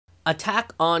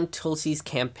attack on Tulsi's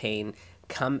campaign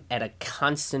come at a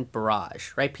constant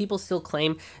barrage, right? People still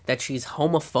claim that she's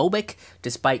homophobic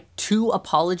despite 2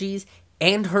 apologies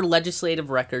and her legislative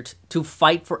records to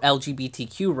fight for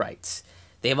LGBTQ rights.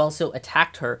 They have also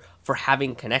attacked her for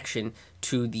having connection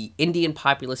to the Indian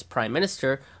populist Prime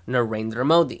Minister Narendra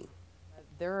Modi.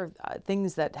 There are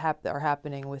things that are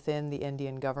happening within the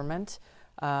Indian government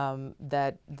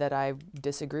that I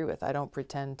disagree with. I don't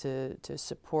pretend to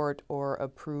support or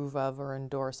approve of or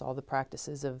endorse all the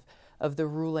practices of the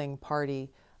ruling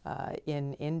party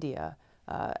in India.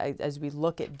 As we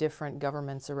look at different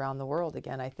governments around the world,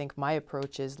 again, I think my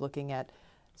approach is looking at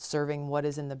serving what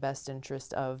is in the best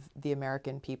interest of the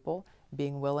American people,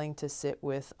 being willing to sit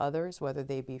with others, whether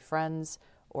they be friends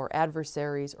or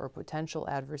adversaries or potential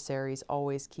adversaries,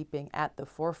 always keeping at the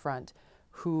forefront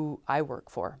who I work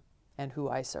for and who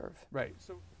I serve. Right.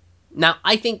 Now,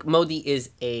 I think Modi is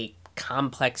a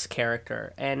complex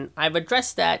character, and I've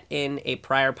addressed that in a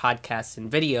prior podcast and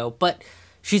video, but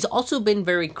she's also been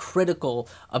very critical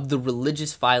of the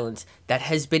religious violence that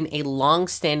has been a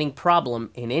long-standing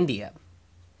problem in India.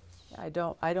 I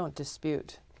don't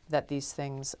dispute that these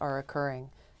things are occurring,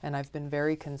 and I've been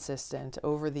very consistent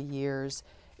over the years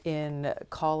in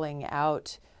calling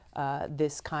out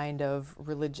this kind of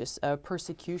religious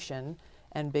persecution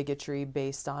and bigotry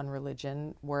based on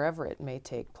religion wherever it may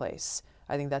take place.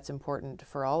 I think that's important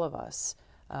for all of us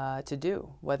to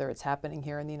do, whether it's happening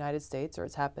here in the United States or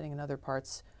it's happening in other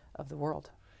parts of the world.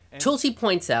 Tulsi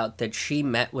points out that she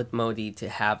met with Modi to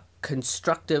have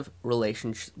constructive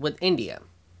relations with India.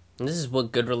 And this is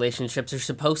what good relationships are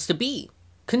supposed to be.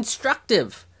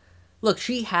 Constructive. Look,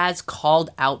 she has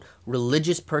called out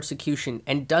religious persecution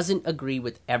and doesn't agree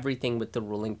with everything with the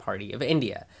ruling party of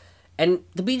India. And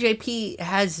the BJP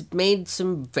has made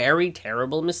some very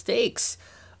terrible mistakes.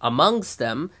 Amongst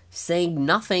them, saying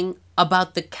nothing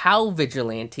about the cow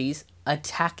vigilantes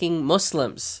attacking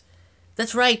Muslims.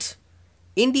 That's right.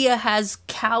 India has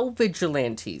cow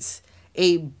vigilantes,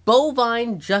 a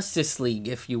bovine justice league,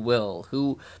 if you will,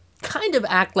 who kind of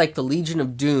act like the Legion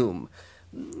of Doom.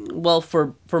 Well,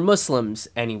 for Muslims,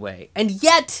 anyway. And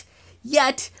yet,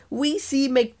 we see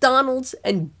McDonald's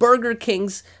and Burger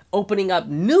Kings opening up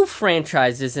new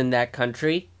franchises in that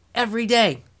country every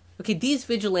day. Okay, these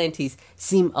vigilantes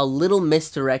seem a little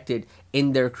misdirected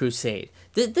in their crusade.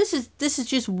 This is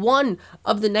just one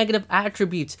of the negative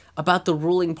attributes about the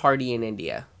ruling party in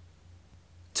India.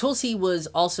 Tulsi was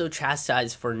also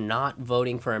chastised for not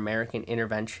voting for American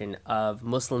intervention of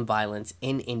Muslim violence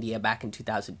in India back in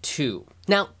 2002.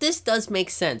 Now, this does make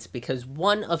sense because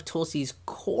one of Tulsi's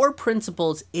core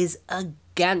principles is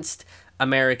against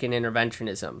American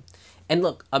interventionism. And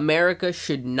look, America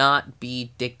should not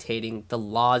be dictating the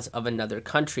laws of another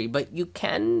country, but you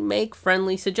can make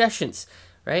friendly suggestions,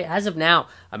 right? As of now,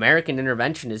 American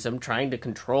interventionism trying to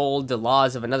control the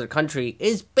laws of another country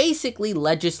is basically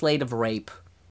legislative rape.